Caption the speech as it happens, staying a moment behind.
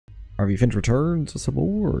Harvey Finch returns as a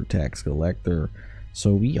board tax collector.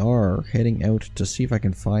 So we are heading out to see if I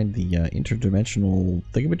can find the interdimensional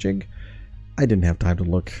thingamajig. I didn't have time to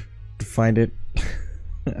look to find it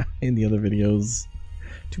in the other videos.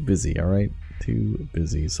 Too busy, alright? Too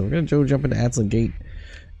busy. So we're going to jump into Adson Gate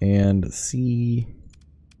and see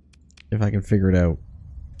if I can figure it out.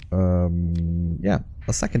 Yeah,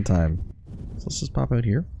 a second time. So let's just pop out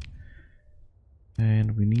here.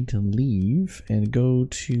 And we need to leave and go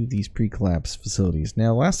to these pre-collapse facilities.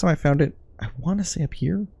 Now, last time I found it, I want to say up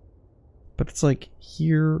here, but it's like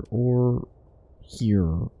here or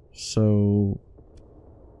here. So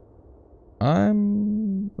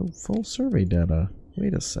I'm full survey data.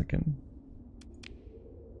 Wait a second.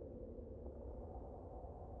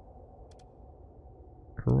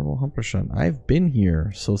 Coronal Humpershun. I've been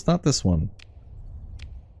here, so it's not this one.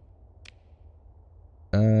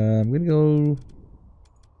 I'm gonna go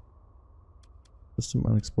system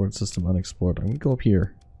unexplored, system unexplored. I'm gonna go up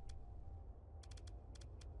here.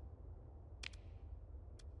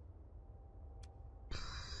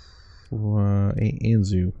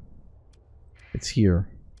 Anzu. It's here.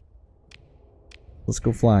 Let's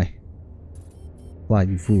go fly. Fly,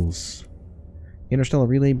 you fools. Interstellar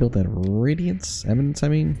relay built at Radiance? Eminence, I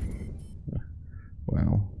mean?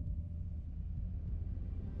 Wow.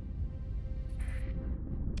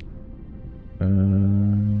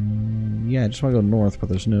 Yeah, I just want to go north, but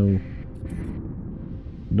there's no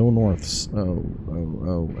norths. Oh,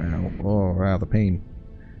 ow. Oh, wow, the pain.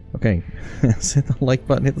 Okay, so hit the like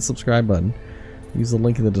button, hit the subscribe button. Use the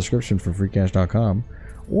link in the description for freecash.com.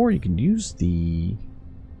 Or you can use the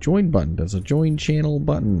join button. There's a join channel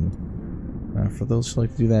button. For those who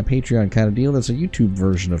like to do that Patreon kind of deal, there's a YouTube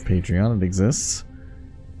version of Patreon. It exists.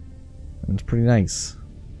 And it's pretty nice.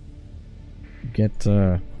 You get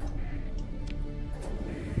to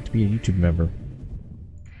be a YouTube member.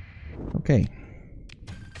 Okay.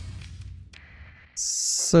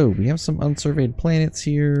 So, we have some unsurveyed planets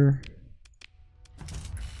here.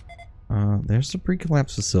 There's the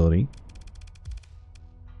pre-collapse facility.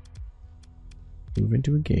 Move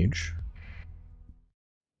into engage.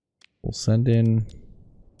 We'll send in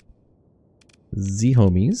the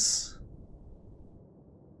homies.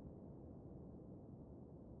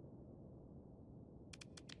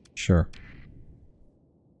 Sure.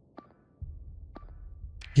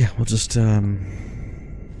 Yeah, we'll just,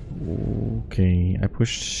 okay, I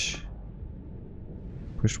pushed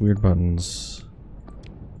weird buttons.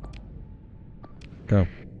 Go.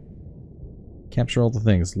 Capture all the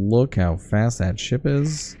things. Look how fast that ship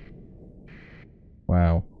is.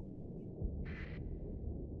 Wow.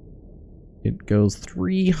 It goes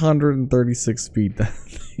 336 feet. That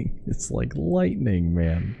thing is like lightning,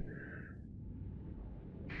 man.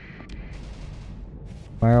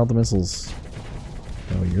 Fire all the missiles.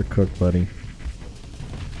 Oh, you're cooked, buddy.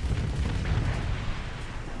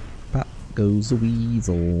 Pop goes the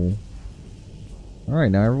weasel.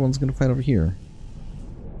 Alright, now everyone's gonna fight over here.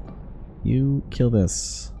 You kill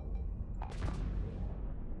this.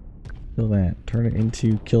 Kill that. Turn it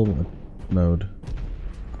into kill mode.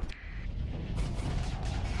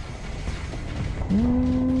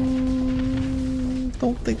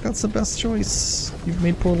 Don't think that's the best choice. You've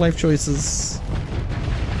made poor life choices.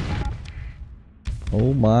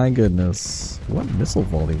 Oh my goodness. What missile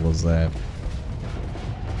volley was that?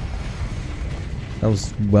 That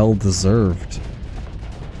was well deserved.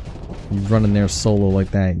 You run in there solo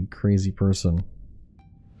like that, you crazy person.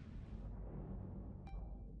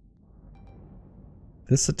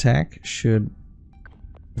 This attack should...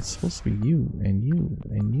 It's supposed to be you, and you,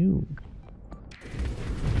 and you.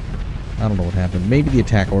 I don't know what happened. Maybe the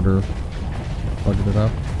attack order bugged it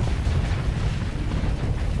up.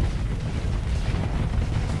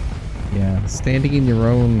 Yeah, standing in your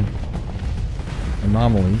own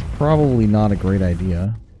anomaly, probably not a great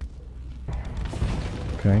idea.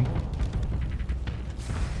 Okay.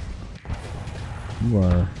 You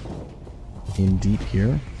are in deep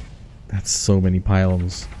here. That's so many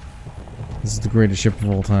pylons. This is the greatest ship of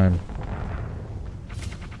all time.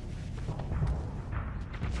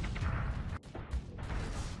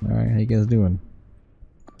 Alright, how you guys doing?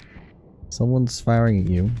 Someone's firing at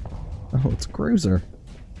you. Oh, it's a cruiser.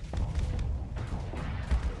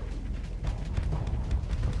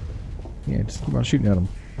 Yeah, just keep on shooting at him.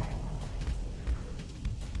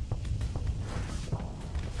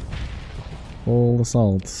 Full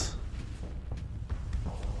assault.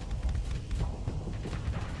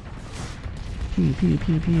 Pew pew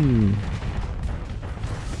pew pew.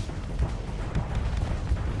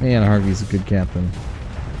 Man, Harvey's a good captain.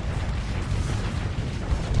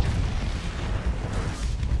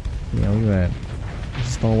 Yeah, look at that.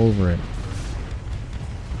 Just rust all over it.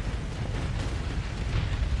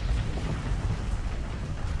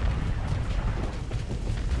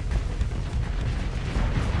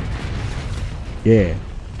 Yeah.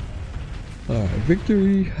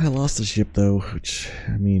 Victory. I lost the ship though, which,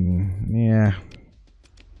 I mean, yeah.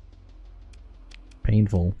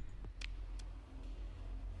 Painful.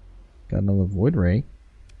 Got another void ray.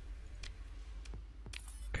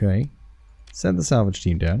 Okay. Send the salvage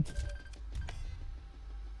team down.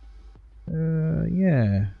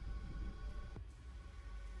 Yeah.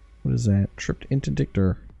 What is that? Tripped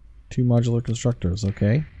interdictor. 2 modular constructors,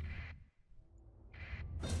 okay.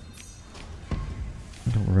 I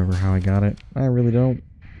don't remember how I got it. I really don't.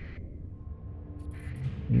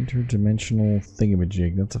 Interdimensional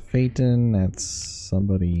thingamajig. That's a Phaeton. That's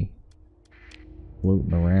somebody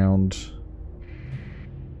floating around.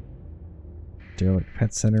 Derelict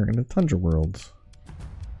Pet Center in a Tundra World.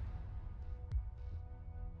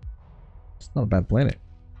 It's not a bad planet.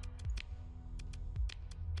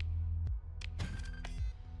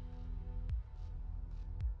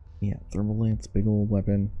 Yeah, thermal lance, big old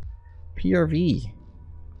weapon. PRV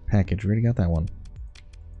package, we already got that one.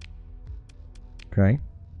 Okay.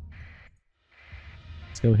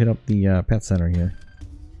 Let's go hit up the pet center here.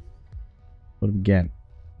 What do we get?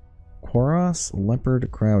 Quaros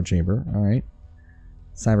Leopard Crowd Chamber, alright.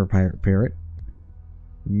 Cyber Pirate Parrot.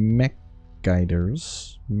 Mech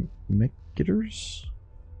Guiders. Mech Guiders?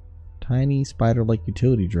 Tiny spider-like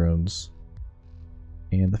utility drones.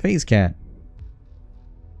 And the Phase Cat.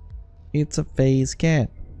 It's a Phase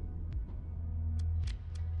Cat.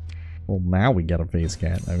 Well, now we got a Phase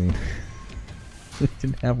Cat. I mean, we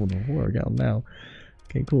didn't have one before. We got one now.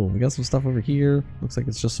 Okay, cool. We got some stuff over here. Looks like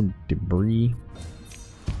it's just some debris.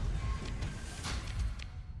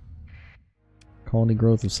 Colony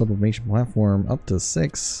growth of sublimation platform up to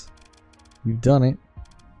 6. You've done it.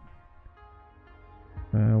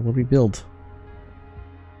 What do we build?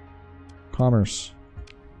 Commerce.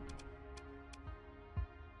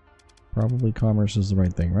 Probably commerce is the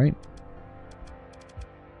right thing, right?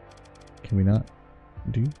 Can we not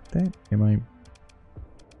do that?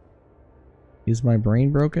 Is my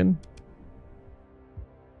brain broken?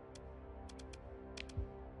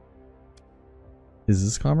 Is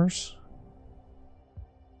this commerce?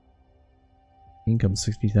 Income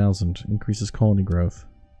 60,000. Increases colony growth.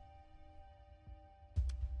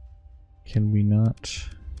 Can we not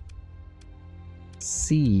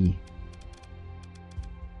see?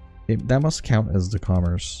 That must count as the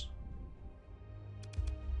commerce.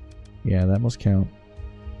 Yeah, that must count.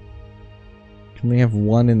 Can we have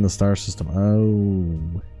one in the star system?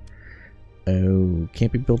 Oh. Oh.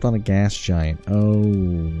 Can't be built on a gas giant.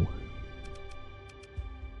 Oh.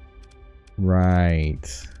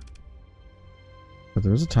 Right. But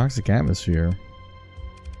there's a toxic atmosphere.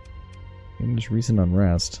 And there's recent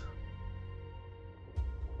unrest.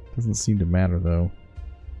 Doesn't seem to matter though.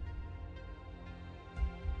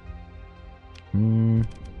 Yeah,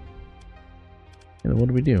 what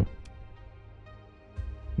do we do?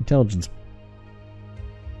 Intelligence.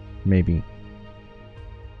 Maybe.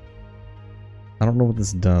 I don't know what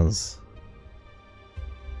this does.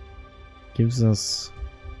 Gives us...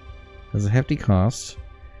 Has a hefty cost.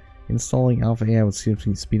 Installing Alpha AI would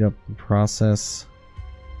speed up the process.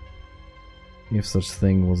 If such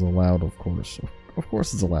thing was allowed, of course. Of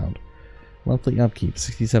course it's allowed. Monthly upkeep,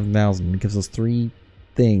 67,000. It gives us 3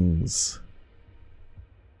 things.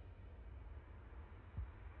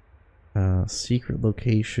 Secret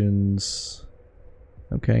locations.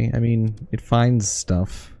 Okay, I mean, it finds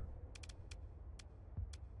stuff.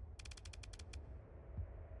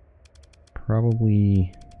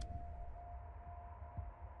 Probably...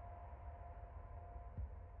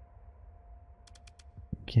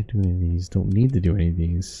 Can't do any of these. Don't need to do any of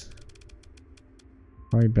these.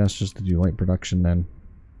 Probably best just to do light production then.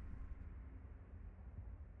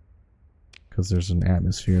 Because there's an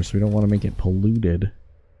atmosphere, so we don't want to make it polluted.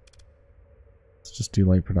 Let's just do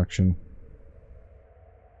light production.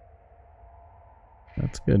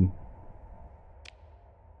 That's good.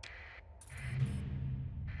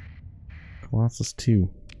 Colossus 2.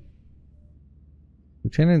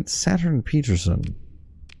 Lieutenant Saturn Peterson.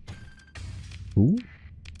 Who?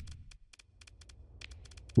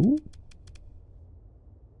 Who?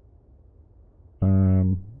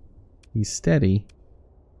 He's steady.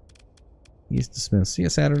 He's dismissed. See ya,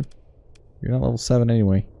 Saturn. You're not level 7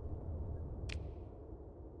 anyway.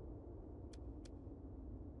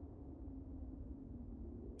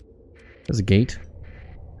 There's a gate.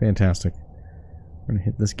 Fantastic. We're gonna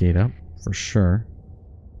hit this gate up for sure.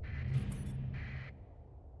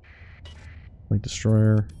 Light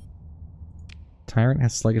destroyer. Tyrant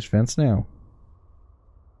has sluggish vents now.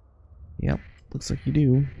 Yep, looks like you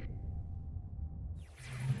do.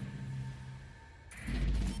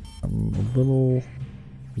 I'm a little...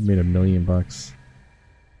 We made $1 million.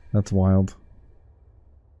 That's wild.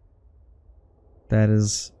 That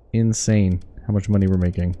is insane how much money we're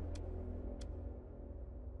making.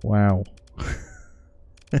 Wow.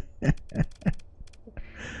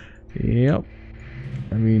 Yep.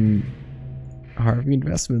 I mean, Harvey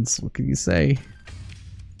Investments, what can you say?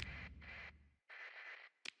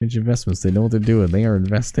 Finch Investments, they know what they're doing. They are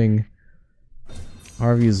investing.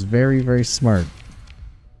 Harvey is very, very smart.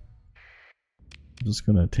 I'm just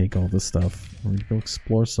gonna take all this stuff. We're gonna go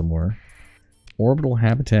explore somewhere. Orbital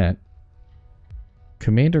habitat.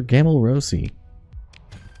 Commander Gamel Rossi.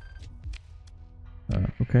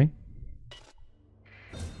 Okay.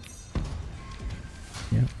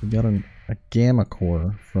 Yeah, we got a gamma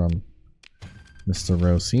core from Mr.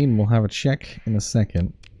 Rossi, and we'll have a check in a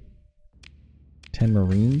second. 10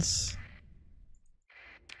 Marines.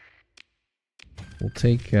 We'll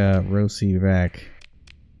take Rossi back.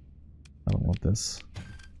 I don't want this.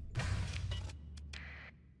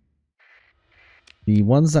 The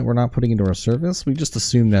ones that we're not putting into our service, we just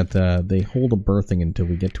assume that they hold a berthing until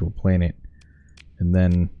we get to a planet. And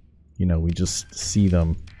then, you know, we just see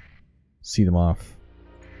them off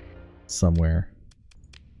somewhere.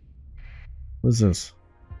 What is this?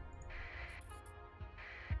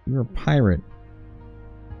 You're a pirate.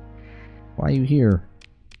 Why are you here?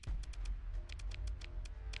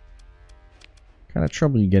 What kind of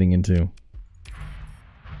trouble are you getting into?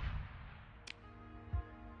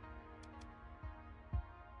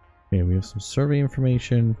 Okay, we have some survey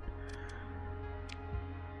information.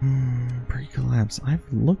 Pre-collapse. I've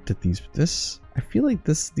looked at these. I feel like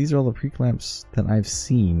these are all the pre-collapse that I've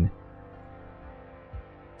seen.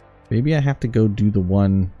 Maybe I have to go do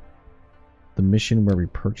the mission where we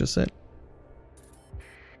purchase it.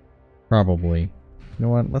 Probably. You know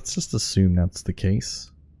what? Let's just assume that's the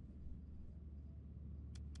case.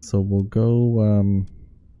 So we'll go,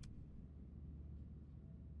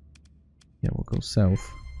 yeah, we'll go south.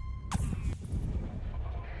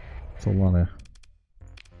 It's a lot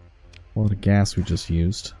of gas we just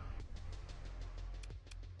used.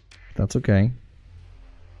 That's okay.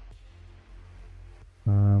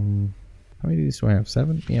 How many of these do I have?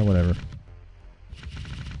 7? Yeah, whatever.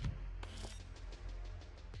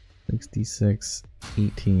 66,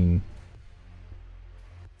 18.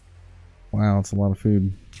 Wow, it's a lot of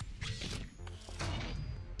food.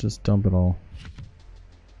 Just dump it all.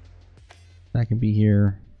 That can be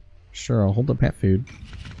here. Sure, I'll hold the pet food.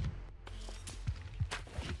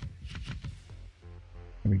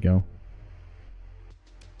 There we go.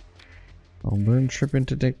 I'll learn trip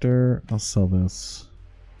interdictor. I'll sell this.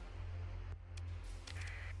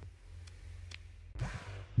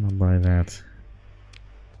 I'll buy that.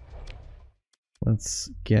 Let's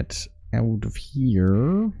get out of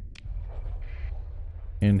here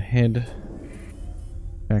and head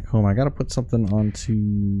back home. I gotta put something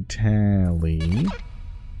onto tally.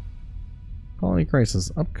 Colony crisis.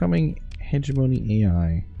 Upcoming hegemony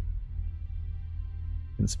AI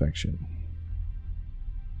inspection.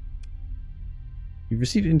 You've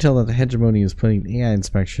received intel that the hegemony is planning an AI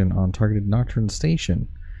inspection on targeted Nocturne station.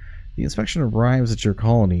 The inspection arrives at your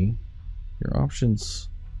colony. Your options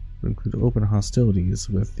would include open hostilities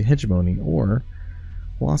with the hegemony or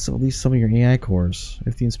loss of at least some of your AI cores.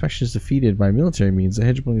 If the inspection is defeated by military means, the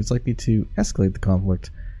hegemony is likely to escalate the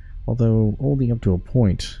conflict, although only up to a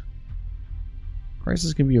point.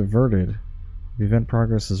 Crisis can be averted if event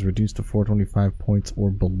progress is reduced to 425 points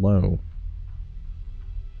or below.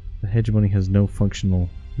 The hegemony has no functional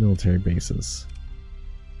military bases.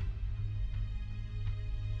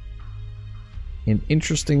 An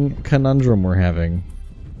interesting conundrum we're having.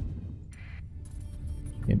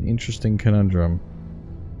 An interesting conundrum.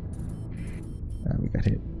 We got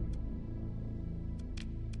hit.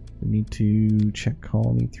 We need to check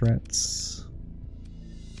colony threats.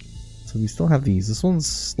 So we still have these. This one's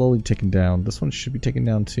slowly ticking down. This one should be ticking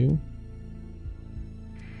down too.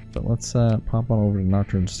 But let's pop on over to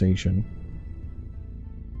Nocturne Station,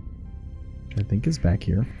 which I think is back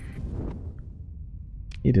here.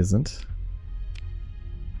 It isn't.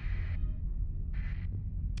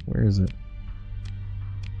 Where is it?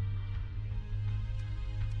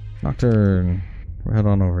 Nocturne. We'll head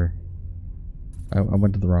on over. I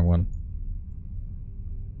went to the wrong one.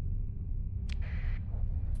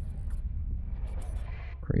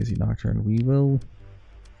 Crazy Nocturne. We will...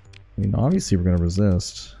 I mean, obviously we're going to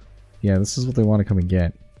resist. Yeah, this is what they want to come and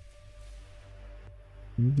get.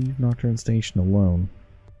 You leave Nocturne Station alone.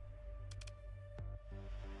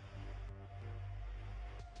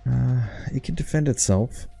 It can defend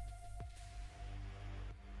itself.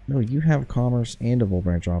 No, you have commerce and a Vol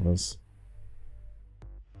Branch office.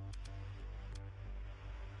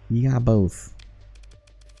 You got both.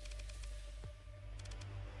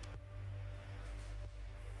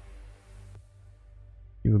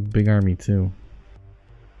 You have a big army too.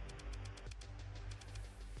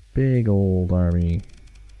 Big old army.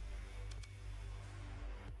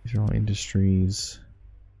 These are all industries.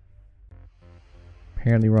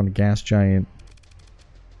 Apparently we're on a gas giant.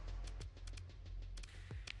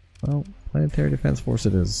 Well, Planetary Defense Force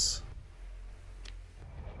it is.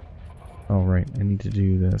 Oh right, I need to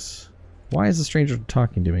do this. Why is the stranger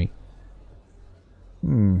talking to me?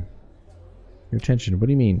 Your attention, what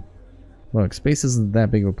do you mean? Look, space isn't that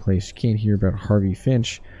big of a place. You can't hear about Harvey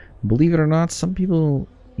Finch. Believe it or not, some people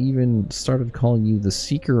even started calling you the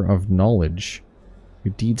Seeker of Knowledge.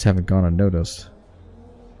 Your deeds haven't gone unnoticed.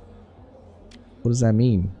 What does that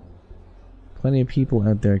mean? Plenty of people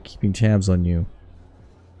out there keeping tabs on you.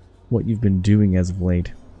 What you've been doing as of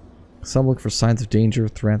late. Some look for signs of danger,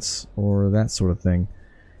 threats, or that sort of thing.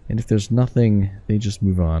 And if there's nothing, they just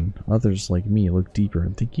move on. Others, like me, look deeper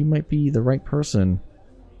and think you might be the right person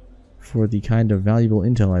for the kind of valuable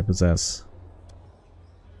intel I possess.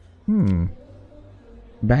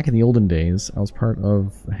 Back in the olden days, I was part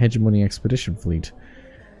of a Hegemony expedition fleet.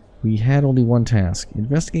 We had only one task: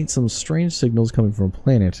 investigate some strange signals coming from a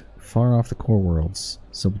planet far off the core worlds.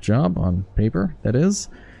 Simple job, on paper, that is.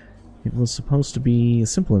 It was supposed to be a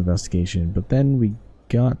simple investigation, but then we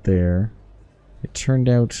got there. It turned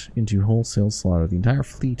out into wholesale slaughter. The entire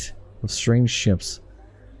fleet of strange ships,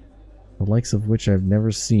 the likes of which I've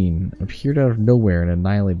never seen, appeared out of nowhere and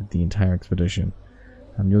annihilated the entire expedition.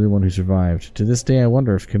 I'm the only one who survived. To this day I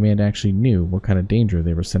wonder if Command actually knew what kind of danger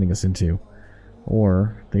they were sending us into.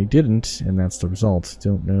 Or they didn't, and that's the result.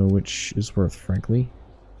 Don't know which is worse, frankly.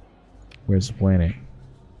 Where's the planet?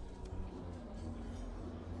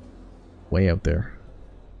 Way out there.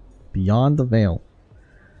 Beyond the veil.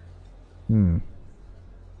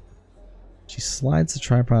 She slides the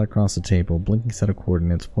tripod across the table, blinking set of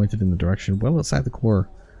coordinates pointed in the direction well outside the core.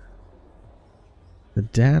 The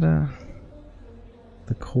data...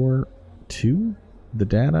 The core 2? The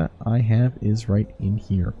data I have is right in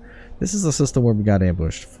here. This is the system where we got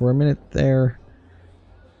ambushed. For a minute there,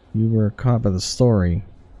 you were caught by the story.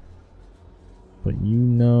 But you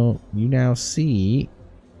now see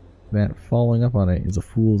that following up on it is a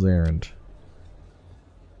fool's errand.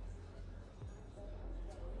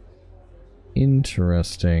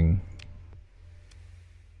 Interesting.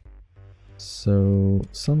 So,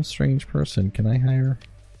 some strange person. Can I hire?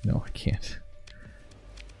 No, I can't.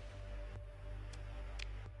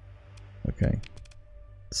 Okay.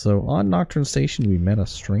 So, on Nocturne Station, we met a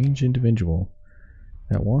strange individual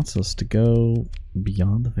that wants us to go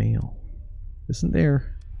beyond the veil. Isn't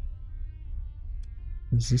there?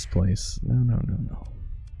 Is this place? No.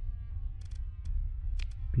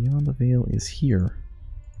 Beyond the veil is here.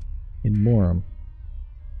 In Morum.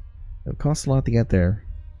 It costs a lot to get there.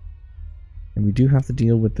 And we do have to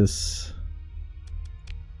deal with this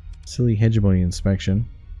silly hegemony inspection.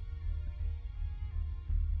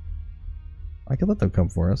 I could let them come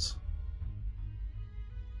for us.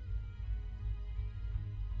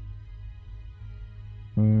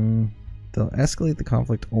 They'll escalate the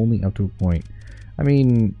conflict only up to a point. I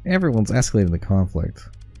mean, everyone's escalating the conflict.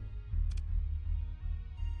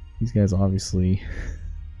 These guys obviously...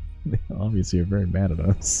 they obviously are very mad at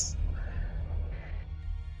us.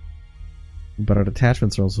 But our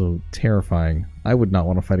detachments are also terrifying. I would not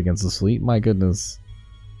want to fight against this fleet, my goodness.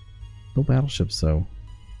 No battleships though.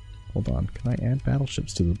 Hold on, can I add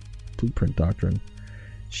battleships to the blueprint doctrine?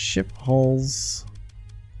 Ship hulls...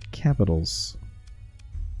 capitals.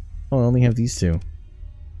 Oh, I only have these two.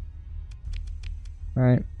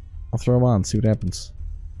 Alright, I'll throw them on, see what happens.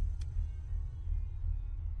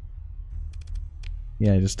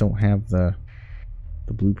 Yeah, I just don't have the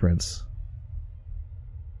blueprints.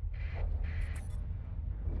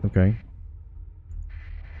 Okay.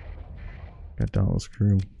 Got Dallas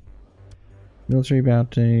crew. Military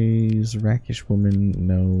bounties, rakish woman,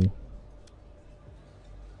 no.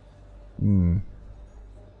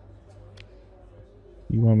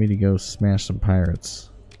 You want me to go smash some pirates?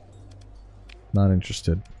 Not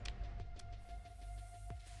interested.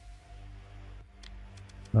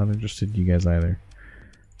 Not interested in you guys either.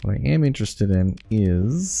 What I am interested in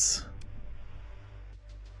is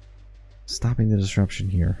stopping the disruption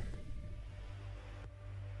here.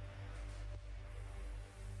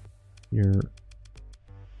 You're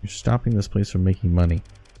stopping this place from making money.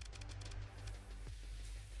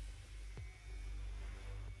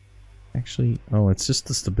 Actually, actually... Oh, it's just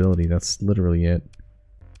the stability. That's literally it.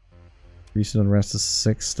 Recent unrest is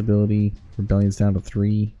 6 stability. Rebellion's down to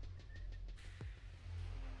 3.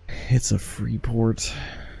 It's a free port.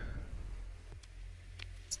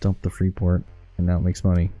 Let's dump the free port. And now it makes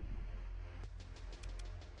money.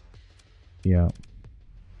 Yeah.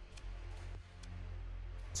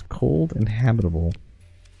 It's cold and habitable.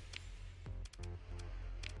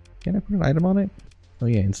 Can I put an item on it? Oh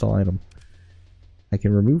yeah, install item. I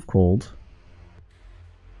can remove cold.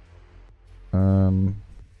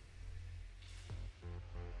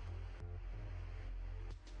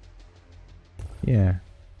 Yeah.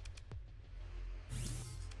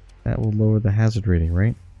 That will lower the hazard rating,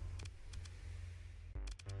 right?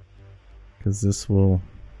 Because this will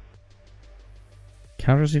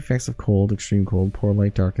counters the effects of cold, extreme cold, poor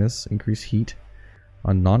light darkness, increase heat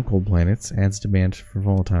on non-cold planets, adds demand for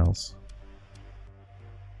volatiles.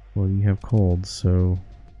 Well, you have cold, so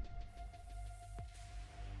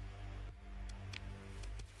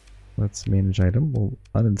let's manage item. We'll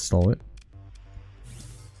uninstall it.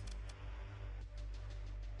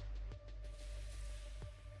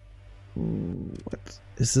 What?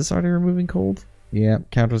 Is this already removing cold? Yeah,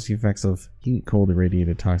 counters the effects of heat, cold,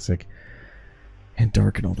 irradiated, toxic, and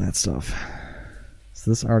dark and all that stuff.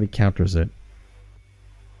 So this already counters it.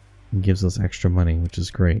 And gives us extra money, which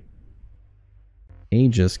is great.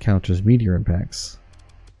 Aegis counters meteor impacts.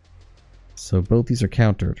 So both these are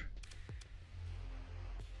countered.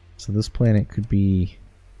 So this planet could be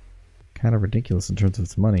kind of ridiculous in terms of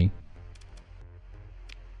its money.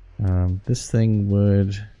 This thing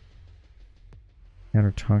would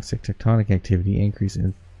counter toxic tectonic activity, increase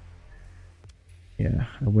in... Yeah,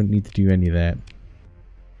 I wouldn't need to do any of that.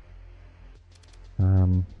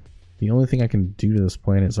 The only thing I can do to this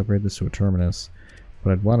planet is upgrade this to a terminus,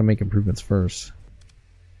 but I'd want to make improvements first.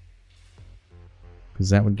 Because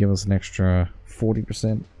that would give us an extra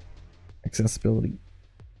 40% accessibility.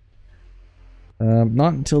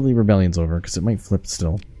 Not until the rebellion's over, because it might flip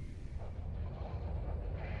still.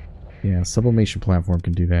 Yeah, sublimation platform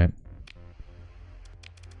can do that.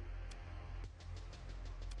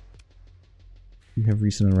 You have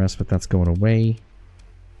recent unrest, but that's going away.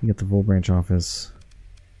 You get the Vol branch office.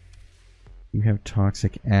 You have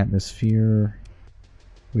toxic atmosphere,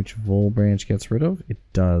 which Vol branch gets rid of. It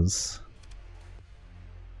does.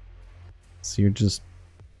 So you're just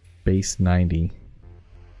base 90.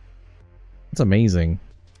 That's amazing.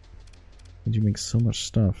 Did you make so much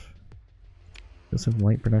stuff? Let's have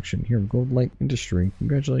light production. Here, gold light industry.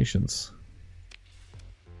 Congratulations.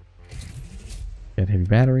 Got heavy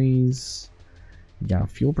batteries. You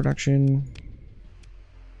got fuel production.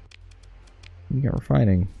 You got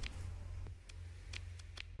refining.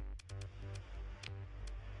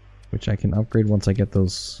 Which I can upgrade once I get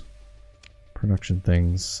those production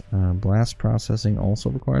things. Blast processing also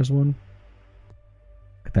requires one.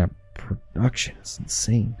 Look at that production. It's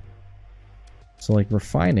insane. So like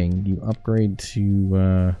refining, you upgrade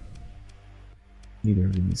to neither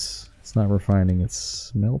of these. It's not refining, it's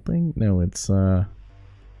smelting? No, it's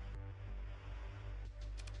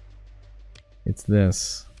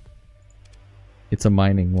this. It's a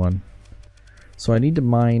mining one. So I need to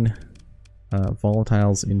mine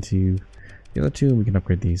volatiles into the other two and we can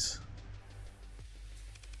upgrade these.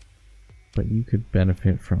 But you could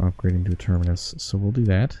benefit from upgrading to a terminus, so we'll do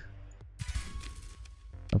that.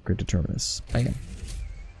 Upgrade to terminus. Bam.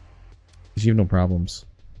 Because you have no problems.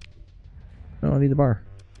 No, I need the bar.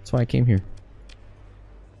 That's why I came here.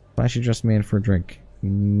 Flashy dressed man for a drink.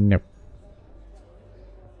 Nope.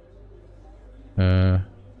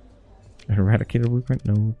 Eradicator blueprint?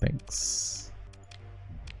 No, thanks.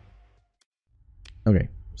 Okay,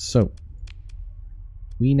 so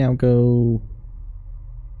we now go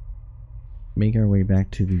make our way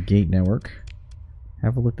back to the gate network.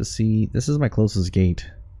 Have a look to see. This is my closest gate.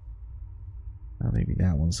 Maybe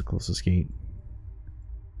that one's the closest gate.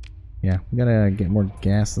 Yeah, we gotta get more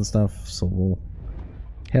gas and stuff, so we'll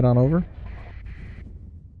head on over.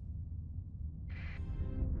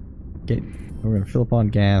 We're gonna fill up on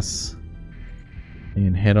gas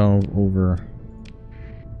and head on over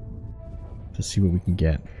to see what we can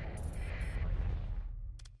get.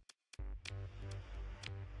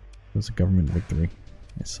 It was a government victory.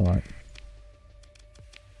 I saw it.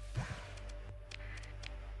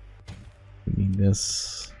 We need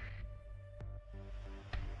this.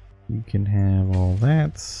 You can have all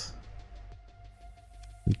that.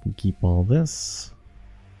 We can keep all this.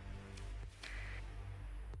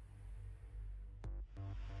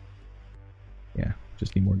 Yeah,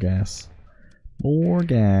 just need more gas. More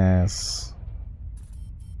gas.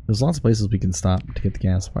 There's lots of places we can stop to get the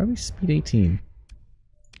gas. Why are we speed 18?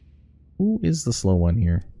 Who is the slow one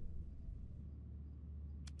here?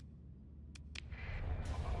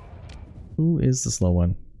 Who is the slow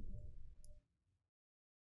one?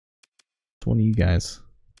 It's one of you guys.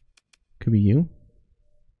 Could be you.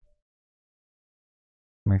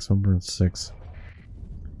 Maximum burn 6.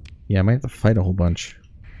 Yeah, I might have to fight a whole bunch.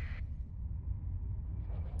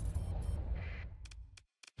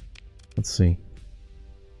 Let's see.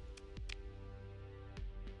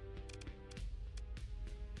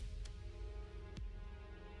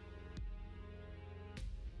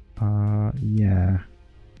 Yeah.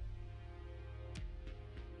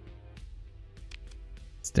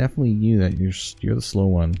 It's definitely you that you're the slow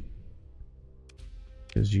one.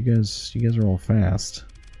 Because you guys are all fast.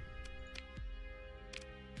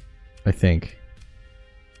 I think.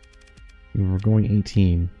 We're going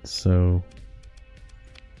 18, so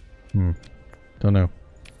don't know.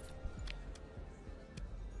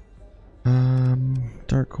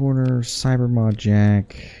 Dark Corner, Cybermod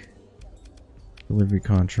Jack, delivery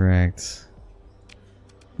contract.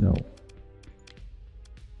 No.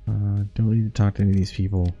 Don't need to talk to any of these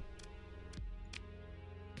people.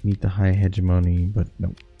 Meet the high hegemony, but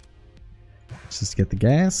nope. Let's just get the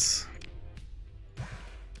gas.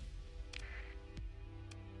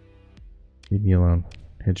 Leave me alone.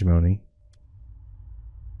 Hegemony.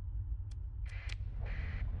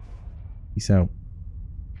 Peace out.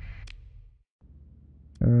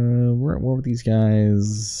 We're at war with these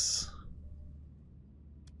guys.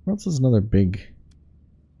 Where else is another big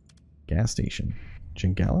gas station?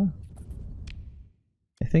 Jingala?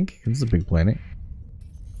 I think. This is a big planet.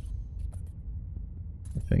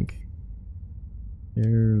 I think.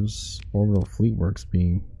 There's Orbital Fleet Works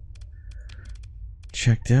being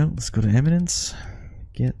checked out. Let's go to Eminence.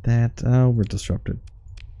 Get that. Oh, we're disrupted.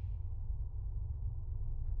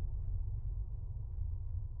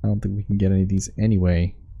 I don't think we can get any of these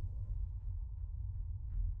anyway.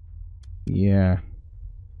 Yeah.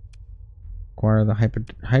 Acquire the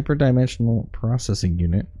hyperdimensional processing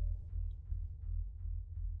unit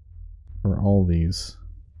for all these.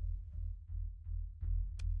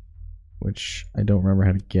 Which I don't remember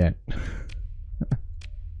how to get.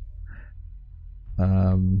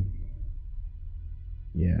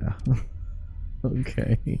 Yeah.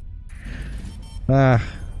 Okay.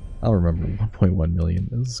 I'll remember 1.1 million.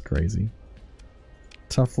 This is crazy.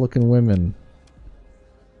 Tough looking women.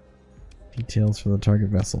 Details for the target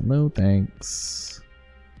vessel. No thanks.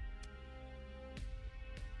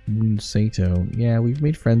 Moon Sato. Yeah, we've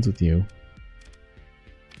made friends with you.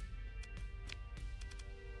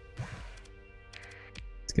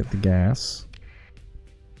 Let's get the gas.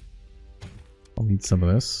 I'll need some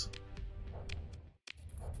of this.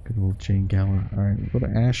 Good old Jane Gala. Alright, we'll go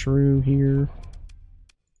to Ashru here.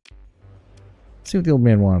 Let's see what the old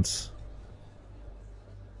man wants.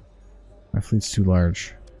 My fleet's too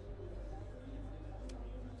large.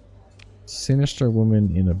 Sinister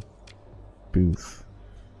woman in a booth.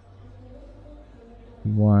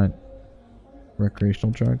 You want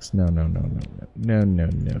recreational drugs? No.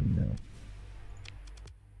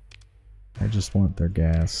 I just want their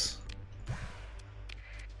gas.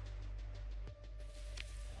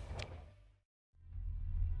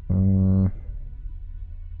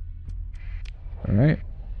 Alright.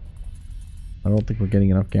 I don't think we're getting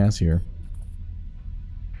enough gas here.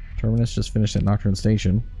 Terminus just finished at Nocturne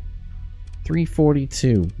Station.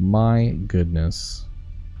 342. My goodness.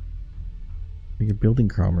 You're building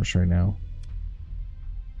commerce right now.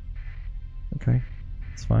 Okay.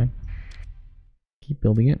 That's fine. Keep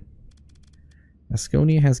building it.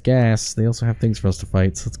 Asconia has gas. They also have things for us to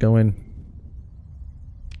fight, so let's go in.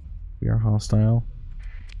 We are hostile.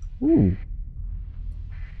 Ooh.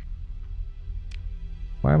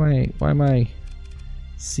 Why am I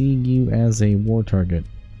seeing you as a war target?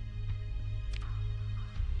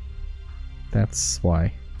 That's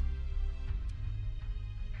why.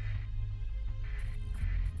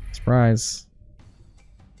 Surprise.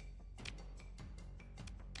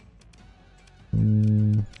 I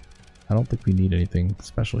don't think we need anything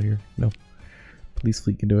special here. No. Police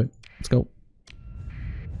fleet can do it. Let's go.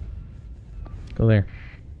 Go there.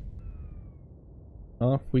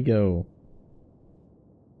 Off we go.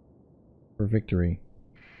 For victory.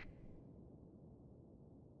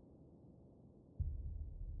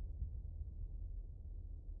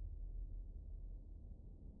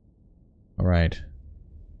 Alright.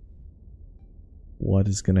 What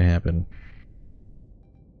is gonna happen?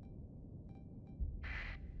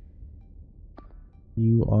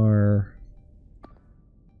 You are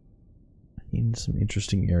in some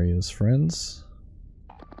interesting areas, friends.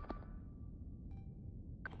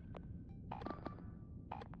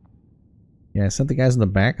 Yeah, I sent the guys in the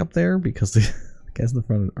back up there because the guys in the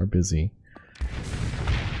front are busy.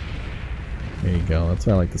 There you go, that's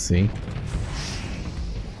what I like to see.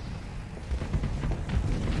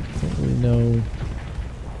 Don't really know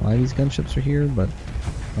why these gunships are here, but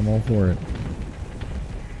I'm all for it.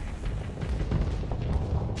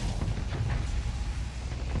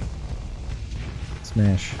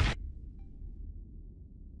 Smash. I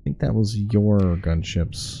think that was your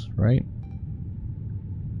gunships, right?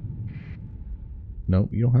 Nope,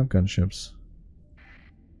 you don't have gunships.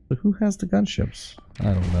 But who has the gunships?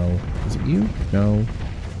 I don't know. Is it you? No.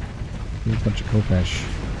 Here's a bunch of Kopesh.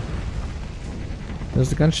 There's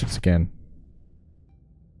the gunships again.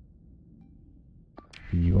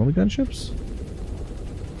 Do you own the gunships?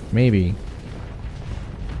 Maybe.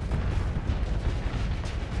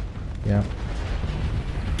 Yeah.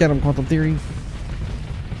 Get him, Quantum Theory!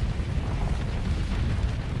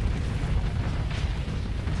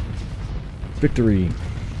 Victory!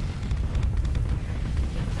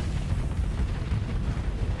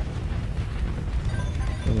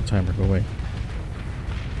 Little timer, go away.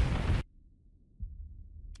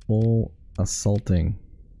 Full assaulting.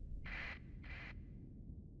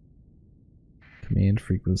 Command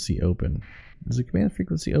frequency open. Is the command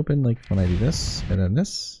frequency open like when I do this and then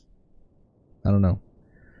this? I don't know.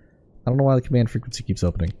 I don't know why the command frequency keeps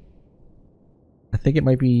opening. I think it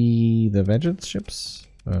might be the Vengeance ships.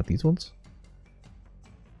 These ones.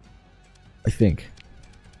 I think.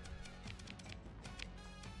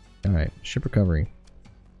 Alright, ship recovery.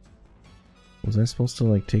 Was I supposed to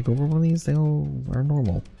like take over one of these? They all are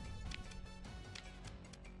normal.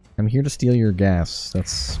 I'm here to steal your gas.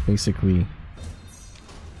 That's basically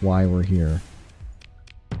why we're here.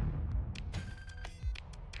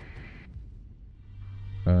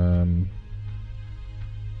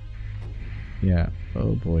 Yeah.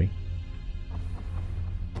 Oh boy.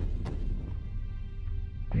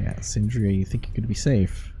 Yeah, Sindria, you think you're gonna be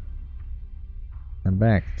safe? I'm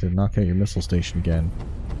back to knock out your missile station again.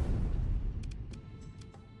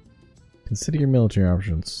 Consider your military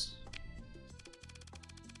options.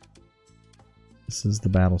 This is the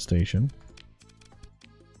battle station.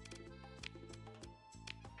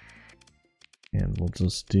 And we'll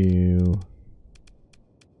just do...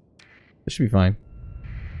 This should be fine.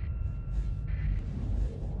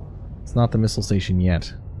 It's not the missile station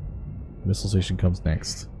yet. The missile station comes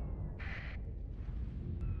next.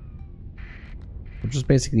 We're just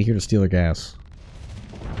basically here to steal their gas.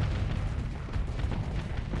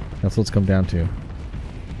 That's what's come down to.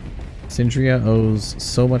 Sindria owes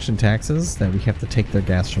so much in taxes that we have to take their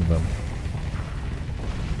gas from them.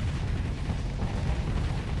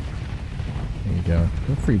 There you go.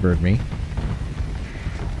 Don't freebird me.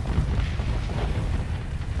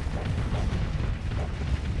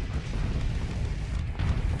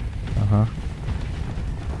 Uh-huh.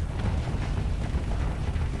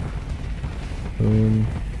 Boom.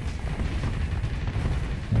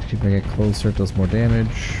 Actually, if I get closer, it does more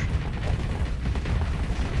damage.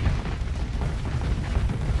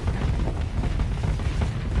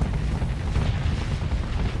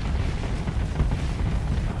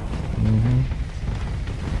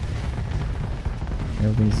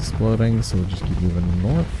 Everything's exploding, so we'll just keep moving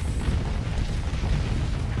north.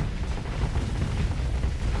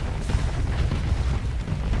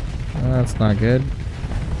 That's not good.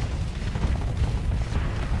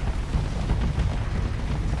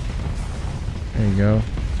 There you go.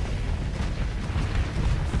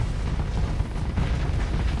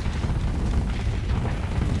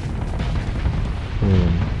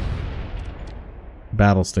 Boom.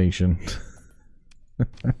 Battle station.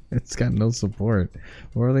 It's got no support.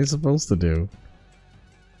 What are they supposed to do?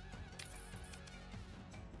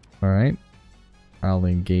 Alright. I'll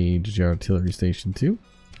engage the artillery station too.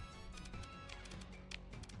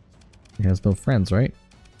 It has no friends, right?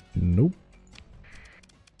 Nope.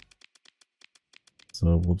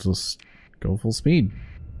 So we'll just go full speed.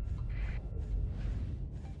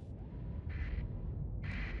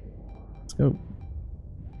 Let's go.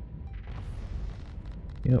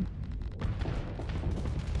 Yep.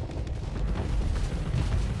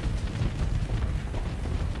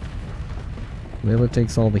 Layla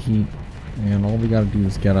takes all the heat, and all we gotta do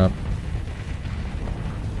is get up.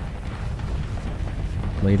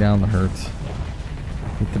 Lay down the hurt.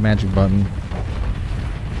 Hit the magic button.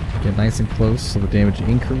 Get nice and close so the damage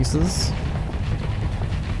increases.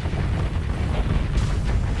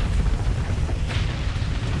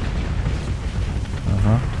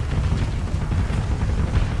 Uh-huh.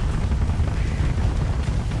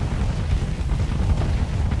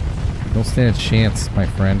 Don't stand a chance, my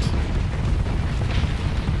friend.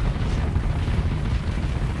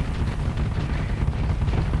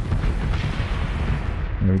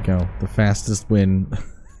 go. The fastest win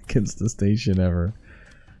against the station ever.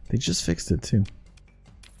 They just fixed it too.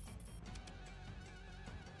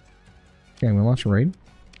 Okay, I'm gonna launch a raid.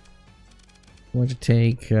 I'm going to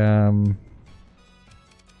take I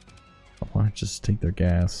want to just take their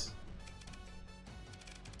gas.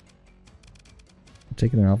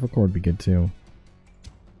 Taking their alpha core would be good too.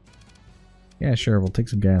 Yeah, sure, we'll take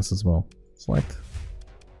some gas as well. Select.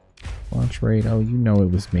 Launch raid. Oh, you know it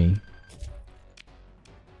was me.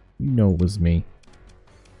 You know it was me.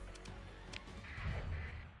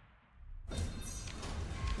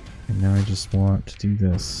 And now I just want to do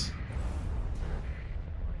this.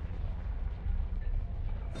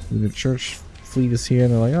 The church fleet is here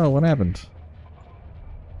and they're like, oh, what happened?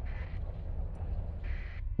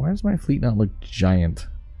 Why does my fleet not look giant?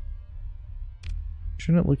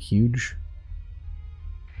 Shouldn't it look huge?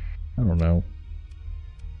 I don't know.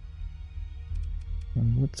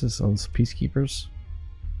 What's this? Oh, this peacekeepers?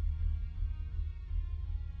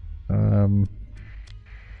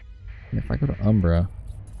 If I go to Umbra...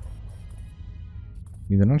 I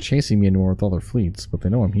mean, they're not chasing me anymore with all their fleets, but they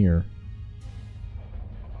know I'm here.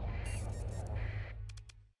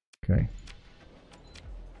 Okay.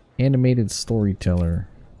 Animated storyteller.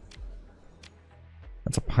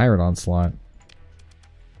 That's a pirate onslaught.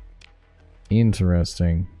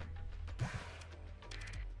 Interesting.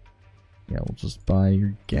 Yeah, we'll just buy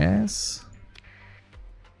your gas.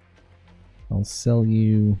 I'll sell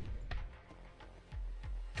you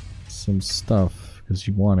some stuff because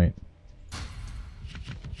you want it.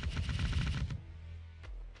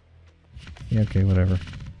 Yeah, okay, whatever.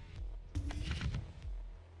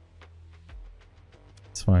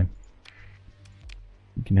 It's fine.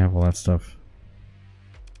 You can have all that stuff.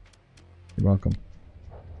 You're welcome.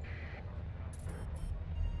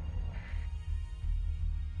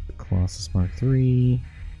 The Colossus Mark III.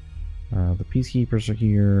 The Peacekeepers are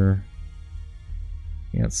here.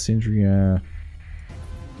 We got Syndria.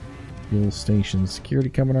 Fuel station security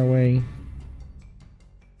coming our way.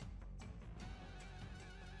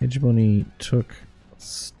 Hegemony took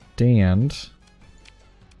stand.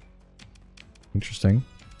 Interesting.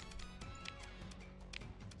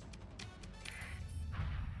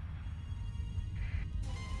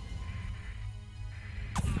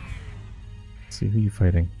 Let's see, who are you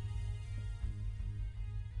fighting?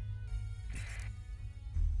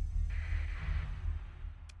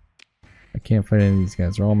 I can't fight any of these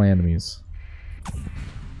guys. They're all my enemies.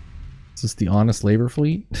 Is this the honest labor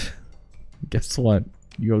fleet? Guess what?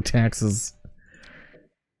 You owe taxes.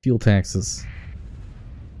 Fuel taxes.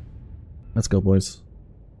 Let's go, boys.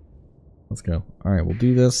 Let's go. Alright, we'll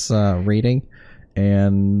do this rating,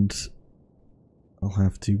 and I'll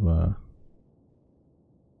have to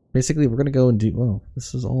basically we're gonna go and do, well,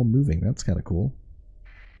 this is all moving. That's kinda cool.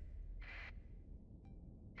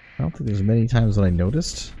 I don't think there's many times that I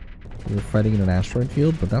noticed we were fighting in an asteroid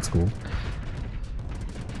field, but that's cool.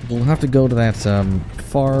 We'll have to go to that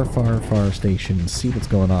far, far, far station and see what's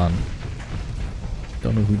going on.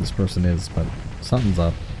 Don't know who this person is, but something's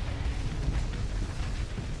up.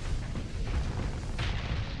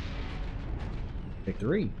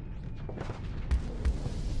 Victory!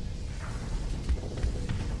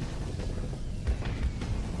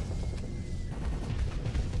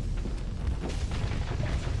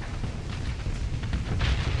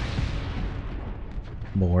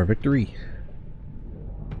 More victory!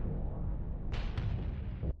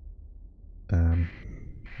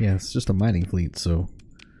 Yeah, it's just a mining fleet, so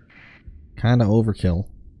kinda overkill.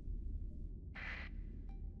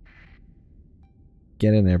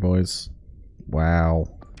 Get in there, boys. Wow.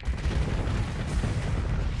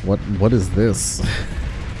 What is this?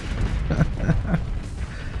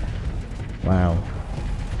 Wow.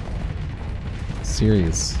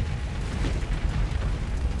 Serious.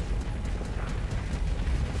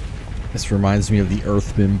 This reminds me of the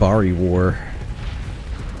Earth Minbari War.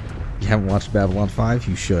 If you haven't watched Babylon 5,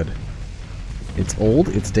 you should. It's old,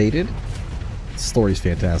 it's dated. The story's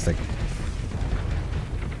fantastic.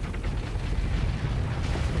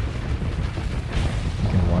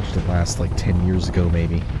 I watched it last like 10 years ago,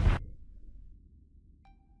 maybe.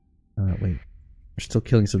 Wait. We're still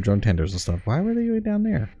killing some drone tenders and stuff. Why were they going down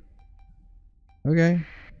there? Okay.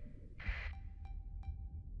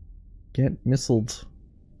 Get missiled.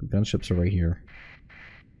 The gunships are right here.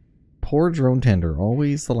 Poor drone tender,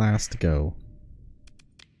 always the last to go.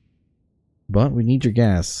 But we need your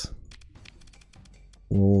gas.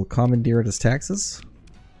 We'll commandeer it as taxes.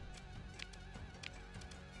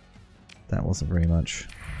 That wasn't very much.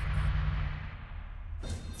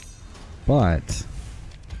 But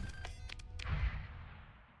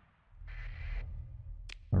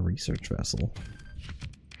a research vessel.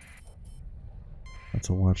 That's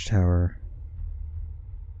a watchtower.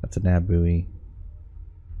 That's a nav buoy.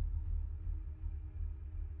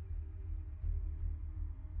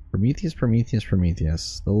 Prometheus, Prometheus,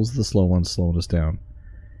 Prometheus. Those are the slow ones slowing us down.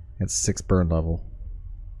 At 6 burn level.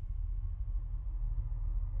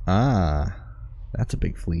 Ah, that's a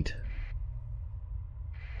big fleet.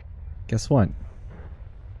 Guess what?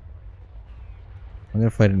 I'm gonna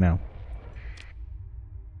fight it now.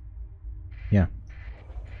 Yeah.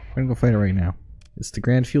 I'm gonna go fight it right now. It's the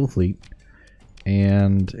Grand Fuel Fleet,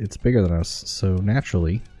 and it's bigger than us, so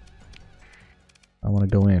naturally, I want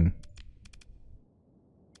to go in.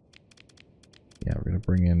 Yeah, we're gonna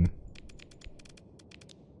bring in...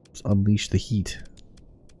 Let's unleash the heat.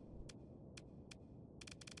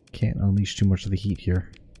 Can't unleash too much of the heat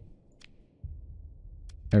here.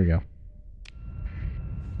 There we go.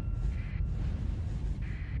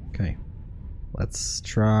 Okay. Let's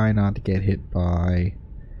try not to get hit by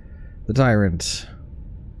the Tyrant.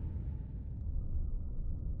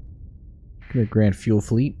 Come here, Grand Fuel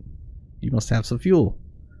Fleet. You must have some fuel.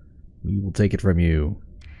 We will take it from you.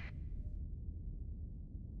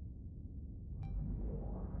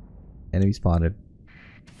 Enemy spotted.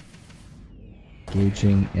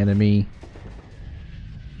 Engaging enemy.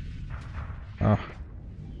 Ah.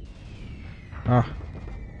 Ah.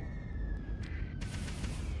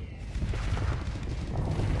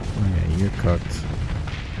 Okay, you're cooked.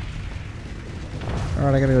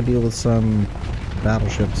 Alright, I gotta go deal with some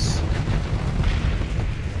battleships.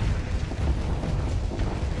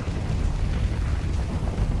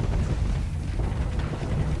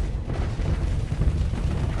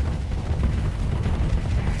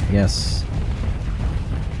 Yes.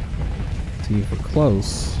 See, if we're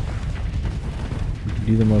close, we can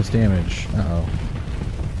do the most damage. Uh-oh.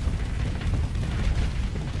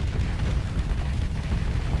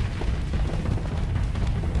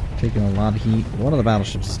 Taking a lot of heat. One of the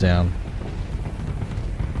battleships is down.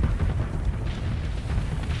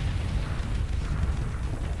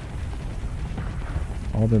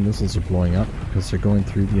 All their missiles are blowing up because they're going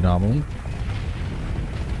through the anomaly.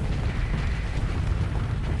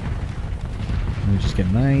 And we just get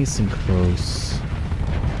nice and close.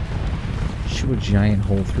 Shoot a giant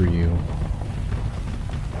hole through you.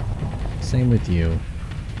 Same with you.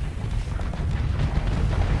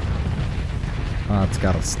 Oh, it's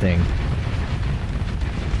got a sting.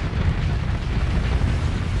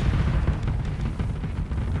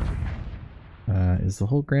 Is the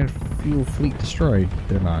whole Grand Fuel Fleet destroyed?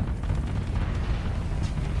 They're not.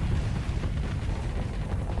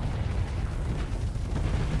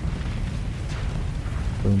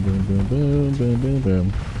 Boom, boom, boom, boom, boom, boom,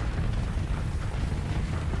 boom.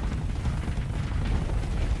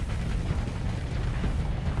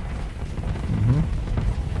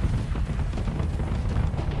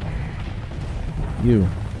 You,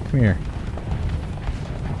 come here.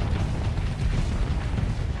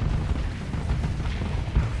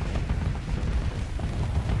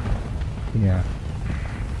 Yeah.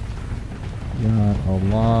 Got a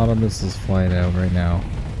lot of missiles flying out right now.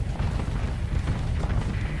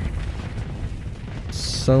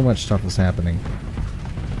 So much stuff is happening.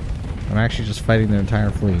 I'm actually just fighting their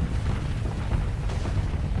entire fleet.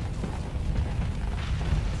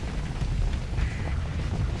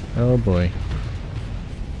 Oh boy.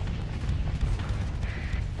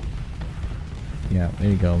 Yeah, there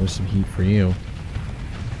you go. There's some heat for you.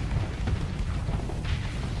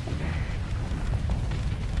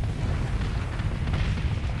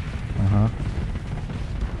 Uh-huh.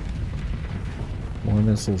 More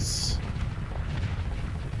missiles.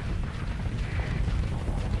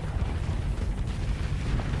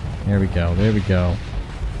 There we go. There we go.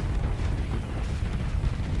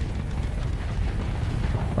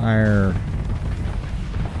 Fire.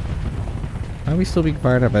 How are we still being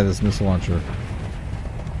fired up by this missile launcher?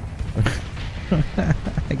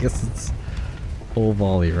 I guess it's full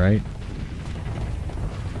volley, right?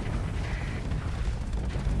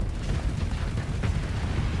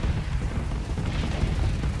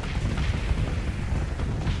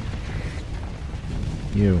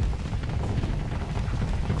 You.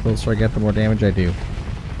 The closer I get, the more damage I do.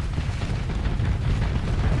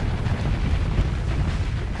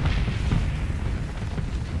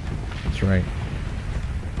 That's right.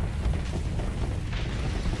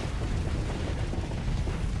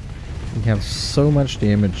 We have so much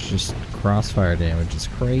damage, just crossfire damage. It's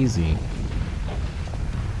crazy.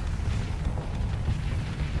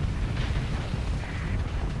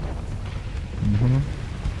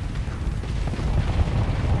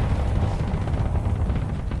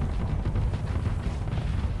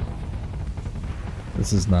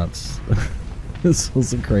 This is nuts. This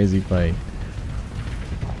was a crazy fight.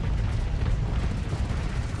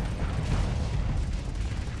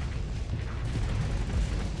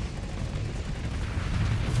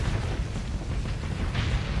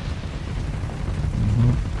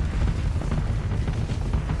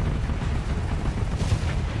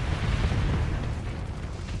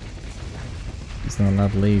 He's not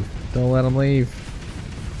allowed to leave. Don't let him leave.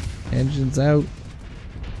 Engines out.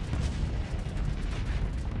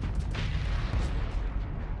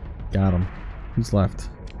 Got him. Who's left?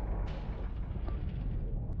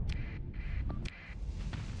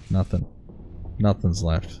 Nothing. Nothing's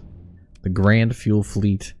left. The Grand Fuel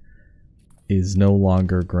Fleet is no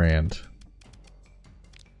longer grand.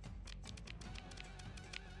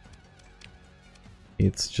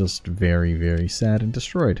 It's just very, very sad and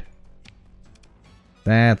destroyed.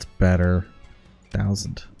 That's better.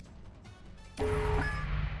 1,000.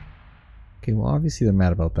 Okay, well obviously they're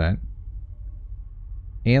mad about that.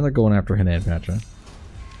 And they're going after Hananpacha,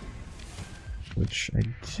 which I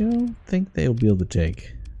don't think they'll be able to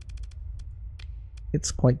take.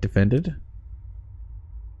 It's quite defended.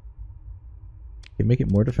 Okay, make it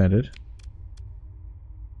more defended.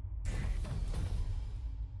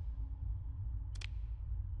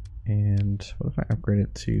 And what if I upgrade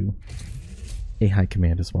it to a high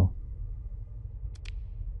command as well?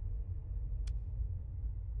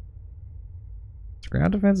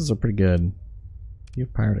 Ground defenses are pretty good. You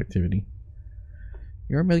have pirate activity.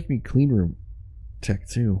 You are making me clean room tech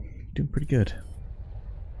too. You're doing pretty good.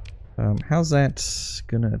 How's that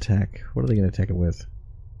gonna attack? What are they gonna attack it with?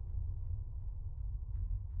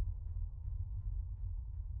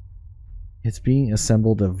 It's being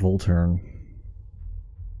assembled at Volturn.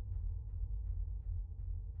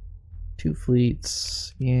 2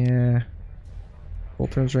 fleets. Yeah.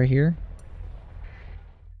 Volturn's right here.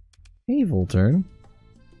 Hey, Volturn.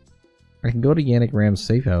 I can go to Yannick Ram's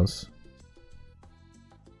safe house.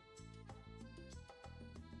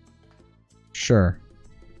 Sure.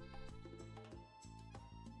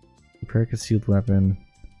 Prepare a concealed weapon.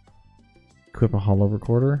 Equip a hollow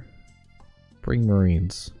recorder. Bring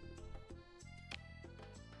Marines.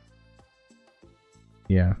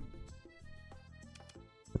 Yeah.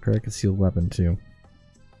 Prepare a concealed weapon too.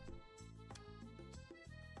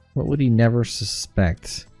 What would he never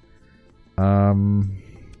suspect?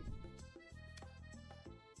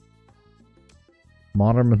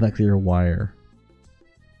 Modern molecular wire.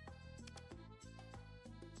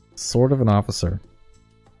 Sort of an officer.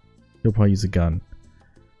 He'll probably use a gun.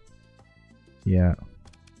 Yeah.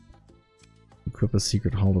 Equip a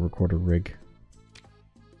secret hollow recorder rig.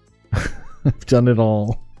 I've done it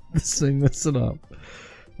all. This thing, listen up.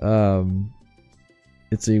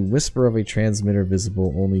 It's a whisper of a transmitter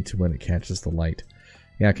visible only to when it catches the light.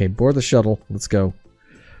 Yeah, okay, board the shuttle. Let's go.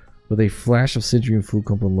 With a flash of Sidrian fuel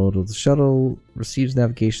component loaded, the shuttle receives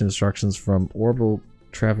navigation instructions from orbital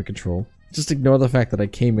traffic control. Just ignore the fact that I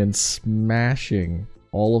came in smashing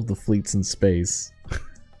all of the fleets in space.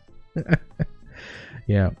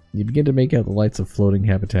 Yeah, you begin to make out the lights of floating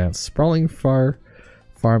habitats, sprawling farm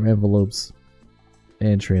envelopes,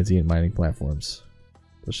 and transient mining platforms.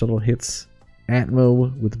 The shuttle hits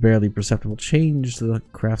Atmo with barely perceptible change to the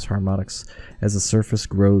craft's harmonics. As the surface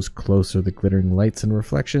grows closer, the glittering lights and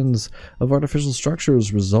reflections of artificial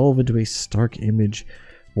structures resolve into a stark image.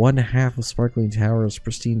 One half of sparkling towers,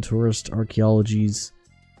 pristine tourist archaeologies,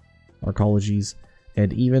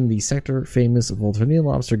 and even the sector-famous Volturnian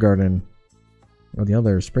lobster garden. On the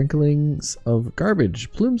other, sprinklings of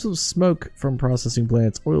garbage, plumes of smoke from processing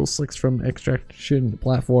plants, oil slicks from extraction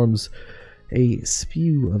platforms, a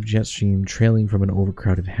spew of jet stream trailing from an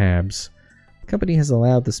overcrowded Habs. The company has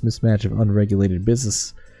allowed this mismatch of unregulated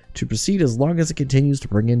business to proceed as long as it continues to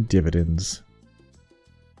bring in dividends.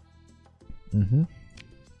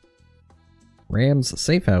 Ram's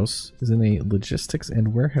safe house is in a logistics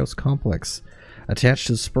and warehouse complex attached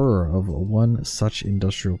to the spur of one such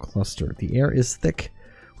industrial cluster. The air is thick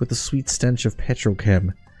with the sweet stench of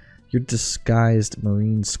petrochem. Your disguised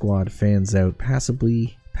marine squad fans out,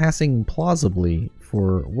 passing plausibly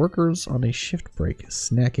for workers on a shift break,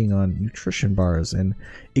 snacking on nutrition bars and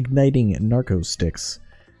igniting narco sticks.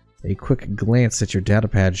 A quick glance at your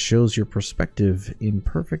datapad shows your perspective in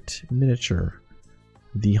perfect miniature.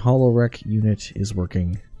 The holorec unit is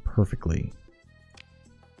working perfectly.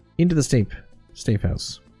 Into the safe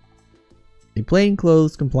house. A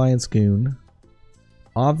plainclothes compliance goon,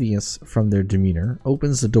 obvious from their demeanor,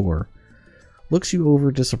 opens the door, looks you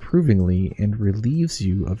over disapprovingly, and relieves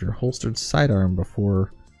you of your holstered sidearm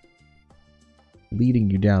before leading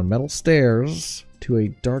you down metal stairs to a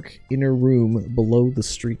dark inner room below the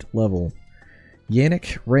street level.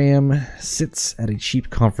 Yannick Ram sits at a cheap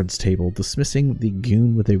conference table, dismissing the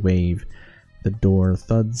goon with a wave. The door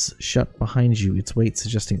thuds shut behind you, its weight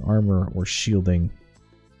suggesting armor or shielding.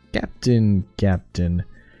 Captain,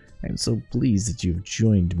 I'm so pleased that you've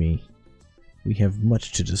joined me. We have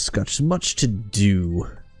much to discuss, much to do.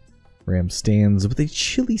 Ram stands with a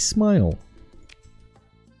chilly smile.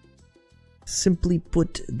 Simply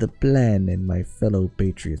put, the plan, and my fellow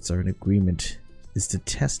patriots are in agreement, is to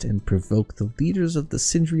test and provoke the leaders of the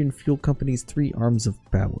Syndrian Fuel Company's 3 arms of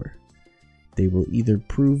power. They will either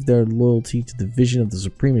prove their loyalty to the vision of the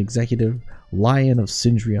Supreme Executive, Lion of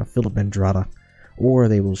Syndria, Philip Andrada, or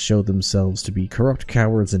they will show themselves to be corrupt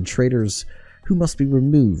cowards and traitors who must be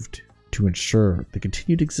removed to ensure the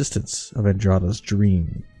continued existence of Andrada's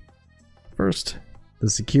dream. First, the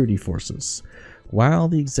security forces. While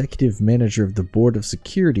the executive manager of the Board of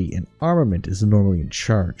Security and Armament is normally in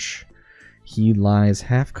charge, he lies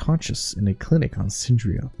half-conscious in a clinic on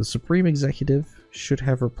Syndria. The Supreme Executive should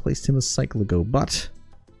have replaced him a cycle ago, but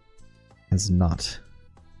has not.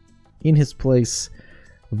 In his place,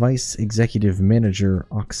 Vice Executive Manager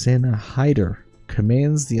Oksana Hyder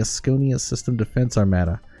commands the Asconia System Defense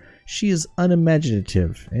Armada. She is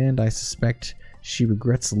unimaginative, and I suspect she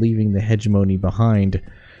regrets leaving the hegemony behind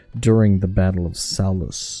during the Battle of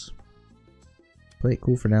Saulus. Play it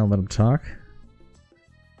cool for now and let him talk.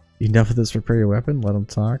 Enough of this, prepare your weapon, let him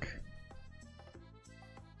talk.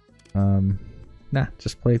 Nah,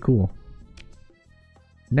 just play it cool.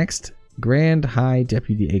 Next, Grand High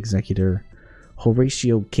Deputy Executor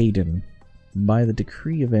Horatio Caden. By the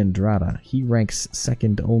decree of Andrada, he ranks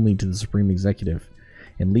second only to the Supreme Executive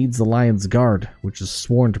and leads the Lion's Guard, which is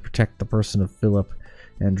sworn to protect the person of Philip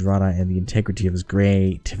Andrada and the integrity of his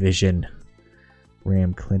great vision.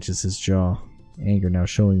 Ram clenches his jaw, anger now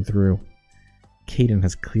showing through. Caden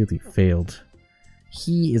has clearly failed.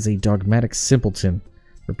 He is a dogmatic simpleton,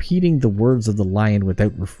 repeating the words of the Lion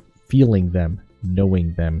without feeling them,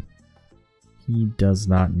 knowing them. He does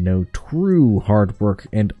not know true hard work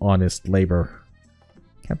and honest labor.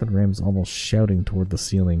 Captain Ram's almost shouting toward the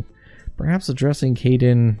ceiling, perhaps addressing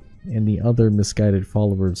Caden and the other misguided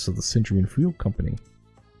followers of the Syndrian Fuel Company.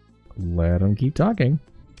 Let him keep talking.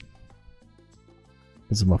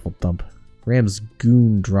 There's a muffled thump. Ram's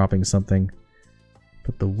goon dropping something.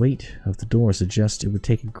 But the weight of the door suggests it would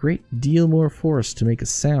take a great deal more force to make a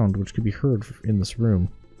sound which could be heard in this room.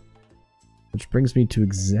 Which brings me to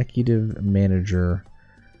Executive Manager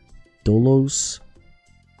Dolos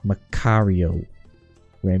Macario.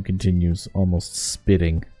 Ram continues, almost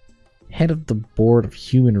spitting. Head of the Board of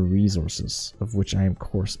Human Resources, of which I am of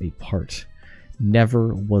course a part.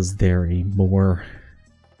 Never was there a more...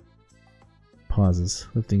 Pauses,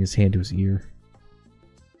 lifting his hand to his ear.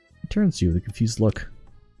 He turns to you with a confused look.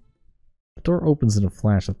 The door opens in a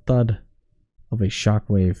flash, a thud of a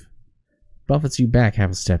shockwave buffets you back half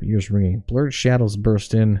a step, ears ringing. Blurred shadows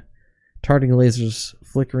burst in, darting lasers,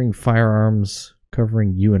 flickering firearms,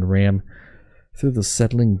 covering you and Ram. Through the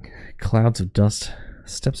settling clouds of dust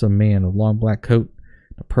steps a man with a long black coat,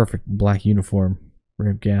 a perfect black uniform.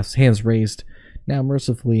 Ram gasps, hands raised, now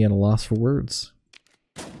mercifully at a loss for words.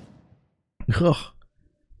 Ugh.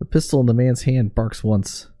 The pistol in the man's hand barks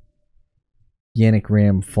once. Yannick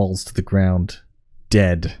Ram falls to the ground,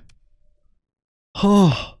 dead.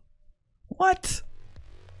 Oh, what?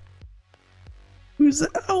 Who's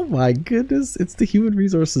that? Oh my goodness, it's the Human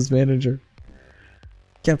Resources Manager.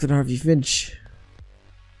 Captain Harvey Finch.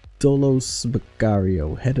 Dolos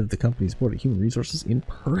Macario, head of the company's board of human resources in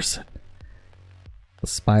person. The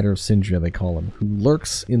Spider of Syndria, they call him, who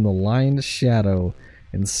lurks in the lion's shadow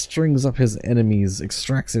and strings up his enemies,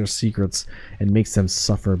 extracts their secrets, and makes them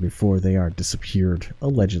suffer before they are disappeared,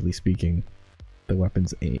 allegedly speaking. The weapon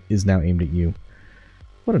is now aimed at you.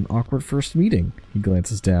 What an awkward first meeting. He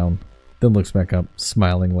glances down, then looks back up,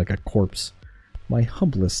 smiling like a corpse. My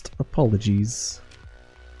humblest apologies.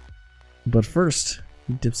 But first,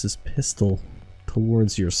 he dips his pistol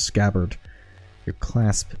towards your scabbard. Your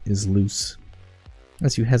clasp is loose.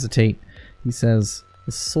 As you hesitate, he says,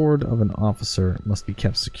 "The sword of an officer must be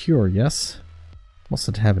kept secure, yes?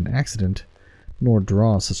 Mustn't have an accident, nor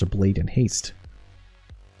draw such a blade in haste.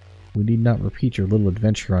 We need not repeat your little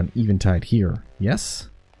adventure on Eventide here, yes?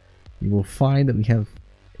 You will find that we have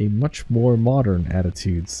a much more modern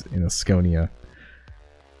attitudes in Asconia."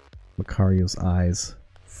 Macario's eyes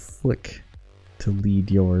flick to lead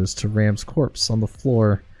yours to Ram's corpse on the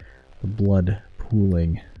floor, the blood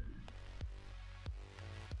pooling.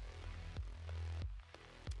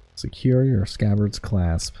 Secure your scabbard's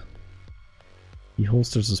clasp. He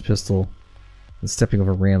holsters his pistol and, stepping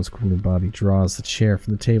over Ram's cooling body, draws the chair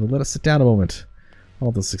from the table. Let us sit down a moment.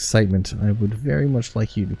 All this excitement, I would very much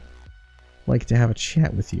like to have a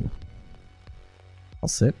chat with you. I'll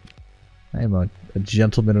sit. I am a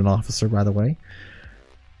gentleman and officer, by the way.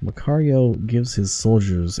 Macario gives his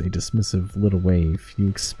soldiers a dismissive little wave. You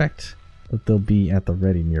expect that they'll be at the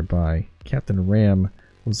ready nearby. Captain Ram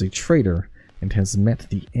was a traitor and has met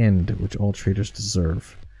the end which all traitors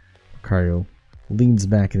deserve. Macario leans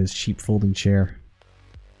back in his cheap folding chair.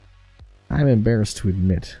 I'm embarrassed to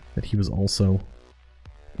admit that he was also,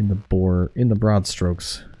 in the broad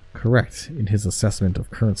strokes, correct in his assessment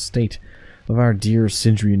of current state of our dear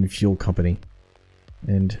Syndrian Fuel Company,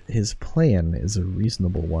 and his plan is a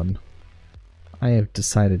reasonable one. I have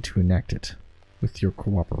decided to enact it with your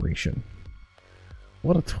cooperation.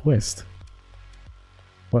 What a twist.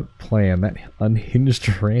 What plan? That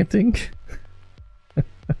unhinged ranting?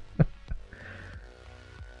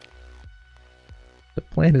 The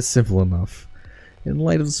plan is simple enough. In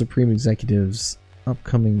light of the Supreme Executive's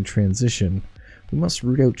upcoming transition, we must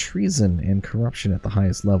root out treason and corruption at the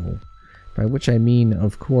highest level. By which I mean,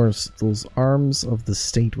 of course, those arms of the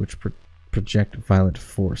state which project violent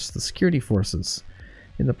force, the security forces,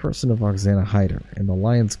 in the person of Oxana Hyder, and the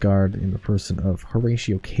Lion's Guard in the person of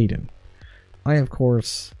Horatio Caden. I, of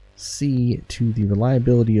course, see to the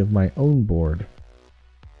reliability of my own board.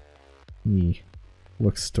 He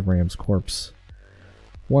looks to Ram's corpse.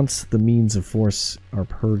 Once the means of force are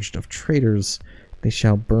purged of traitors, they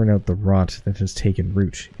shall burn out the rot that has taken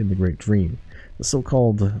root in the Great Dream, the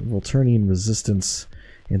so-called Volturnian resistance,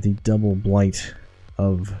 and the double blight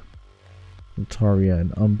of Notaria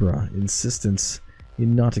and Umbra insistence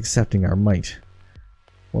in not accepting our might.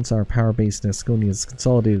 Once our power base in Asconia is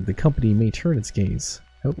consolidated, the company may turn its gaze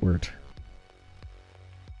outward.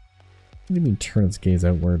 What do you mean turn its gaze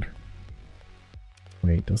outward?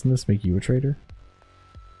 Wait, doesn't this make you a traitor?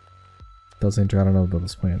 Does Andrada know about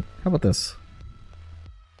this plan? How about this?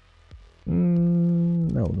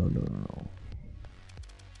 No.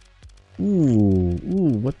 Ooh,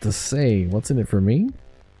 what to say? What's in it for me?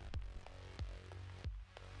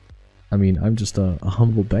 I mean, I'm just a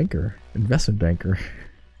humble banker, investment banker.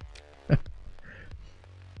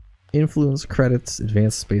 Influence, credits,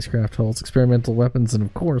 advanced spacecraft hulls, experimental weapons, and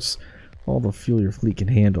of course, all the fuel your fleet can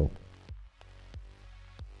handle.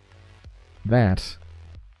 That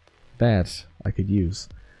I could use.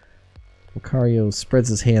 Lucario spreads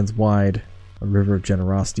his hands wide, a river of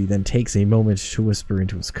generosity, then takes a moment to whisper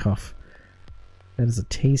into his cuff. That is a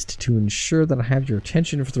taste to ensure that I have your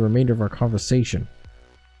attention for the remainder of our conversation.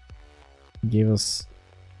 He gave us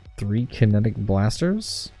 3 kinetic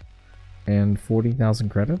blasters and 40,000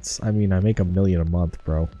 credits. I mean, I make $1 million a month,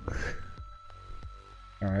 bro.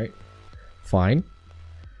 Alright. Fine.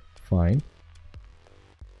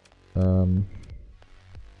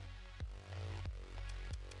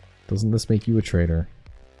 Doesn't this make you a traitor?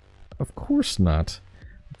 Of course not.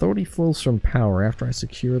 Authority flows from power. After I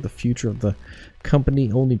secure the future of the company,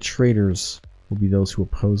 only traitors will be those who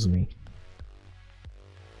oppose me.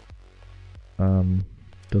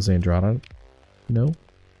 Does Andrada know?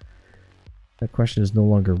 That question is no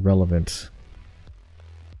longer relevant.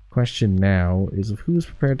 Question now is of who is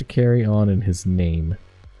prepared to carry on in his name.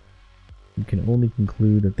 You can only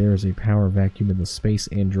conclude that there is a power vacuum in the space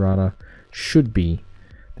Andrada should be.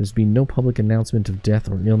 There's been no public announcement of death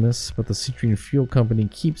or illness, but the Syndrian Fuel Company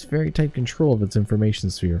keeps very tight control of its information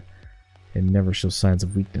sphere and never shows signs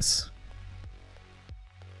of weakness.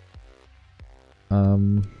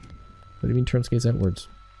 What do you mean turn gaze outwards?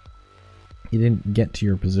 You didn't get to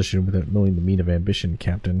your position without knowing the meat of ambition,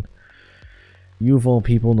 Captain. You of all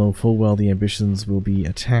people know full well the ambitions will be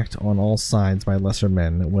attacked on all sides by lesser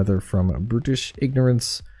men, whether from brutish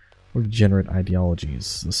ignorance or degenerate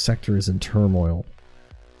ideologies. The sector is in turmoil.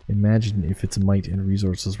 Imagine if its might and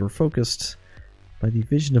resources were focused by the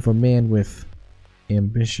vision of a man with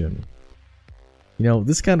ambition. You know,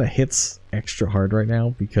 this kind of hits extra hard right now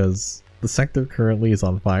because the sector currently is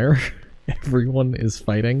on fire. Everyone is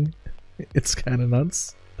fighting. It's kind of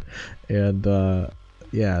nuts. And,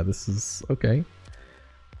 yeah, this is okay.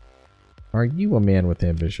 Are you a man with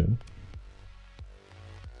ambition?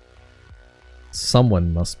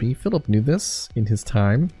 Someone must be. Philip knew this in his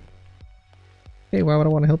time. Hey, why would I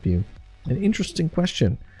want to help you? An interesting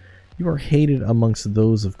question. You are hated amongst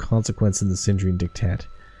those of consequence in the Syndrian Dictat.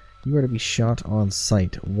 You are to be shot on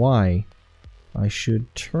sight. Why? I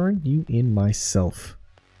should turn you in myself.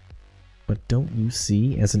 But don't you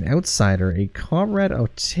see, as an outsider, a comrade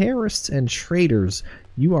of terrorists and traitors,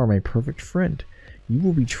 you are my perfect friend. You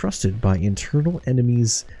will be trusted by internal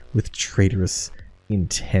enemies with traitorous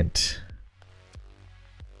intent.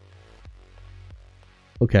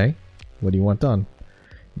 Okay, what do you want done?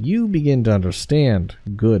 You begin to understand.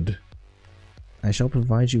 Good. I shall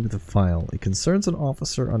provide you with a file. It concerns an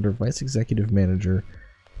officer under Vice Executive Manager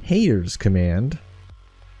Hayter's command,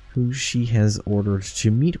 who she has ordered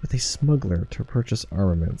to meet with a smuggler to purchase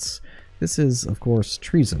armaments. This is, of course,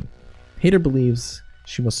 treason. Hayter believes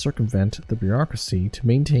she must circumvent the bureaucracy to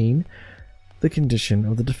maintain the condition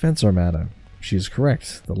of the defense armada. she is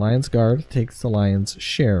correct. The Lion's Guard takes the lion's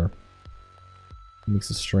share. He makes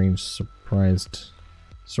a strange, suppressed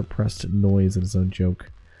noise at his own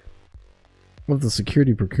joke. Of the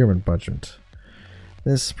security procurement budget.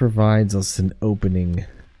 This provides us an opening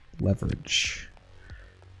leverage.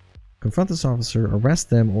 Confront this officer, arrest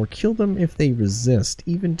them, or kill them if they resist.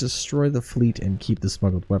 Even destroy the fleet and keep the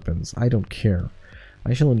smuggled weapons. I don't care.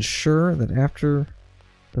 I shall ensure that after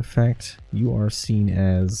the fact you are seen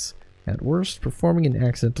as, at worst, performing an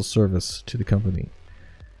accidental service to the company.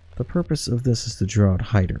 The purpose of this is to draw out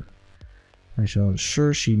Hyder. I shall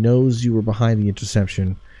ensure she knows you were behind the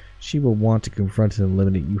interception. She will want to confront and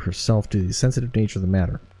eliminate you herself due to the sensitive nature of the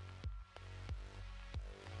matter.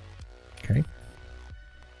 Okay.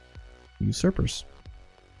 Usurpers.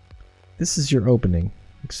 This is your opening.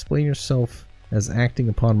 Explain yourself as acting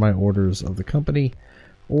upon my orders of the company,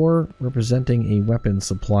 or representing a weapons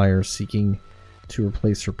supplier seeking to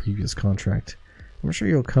replace her previous contract. I'm sure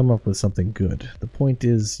you'll come up with something good. The point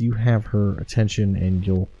is, you have her attention and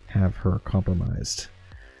you'll have her compromised.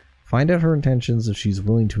 Find out her intentions if she's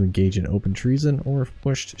willing to engage in open treason, or if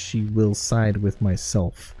pushed, she will side with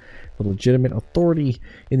myself, the legitimate authority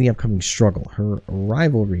in the upcoming struggle. Her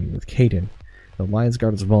rivalry with Caden, the Lion's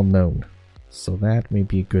Guard, is well known, so that may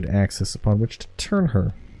be a good axis upon which to turn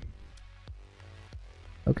her.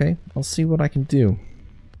 Okay, I'll see what I can do.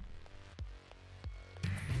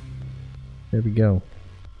 There we go.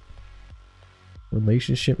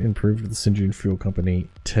 Relationship improved with the Syndrian Fuel Company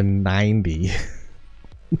to 90.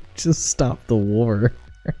 Just stop the war.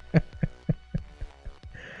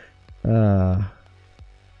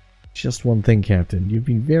 Just one thing, Captain. You've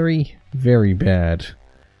been very, very bad.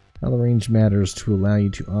 I'll arrange matters to allow you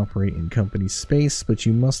to operate in company space, but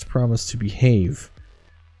you must promise to behave.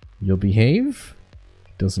 You'll behave?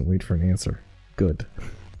 He doesn't wait for an answer. Good.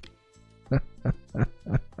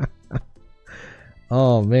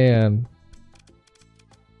 Oh man.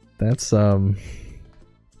 That's that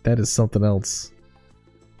is something else.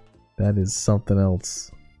 That is something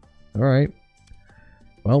else. Alright.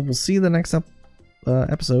 Well, we'll see you in the next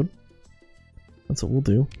episode. That's what we'll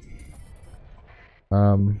do.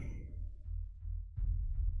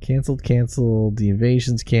 Canceled, the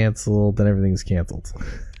invasion's canceled, then everything's canceled.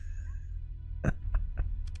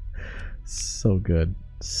 So good.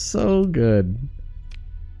 So good.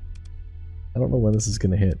 I don't know when this is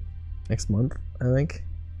gonna hit. Next month, I think.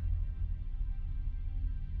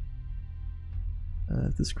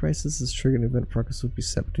 If this crisis is triggered, an event progress would be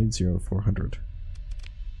set between 0 and 400.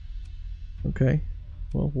 Okay.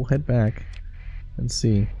 Well, we'll head back and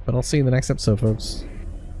see. But I'll see you in the next episode, folks.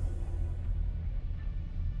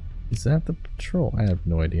 Is that the patrol? I have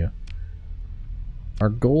no idea. Our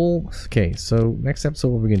goal... Okay, so next episode,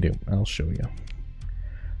 what are we going to do? I'll show you.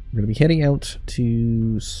 We're going to be heading out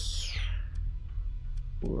to...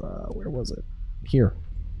 where was it? Here.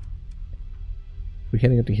 We're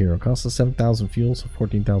heading up to here. It costs us 7,000 fuel, so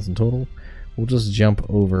 14,000 total. We'll just jump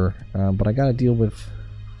over, but I gotta deal with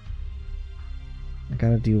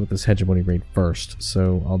this hegemony raid first.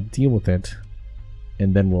 So I'll deal with it,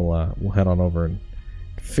 and then we'll head on over and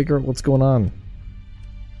figure out what's going on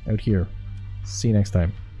out here. See you next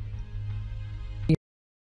time.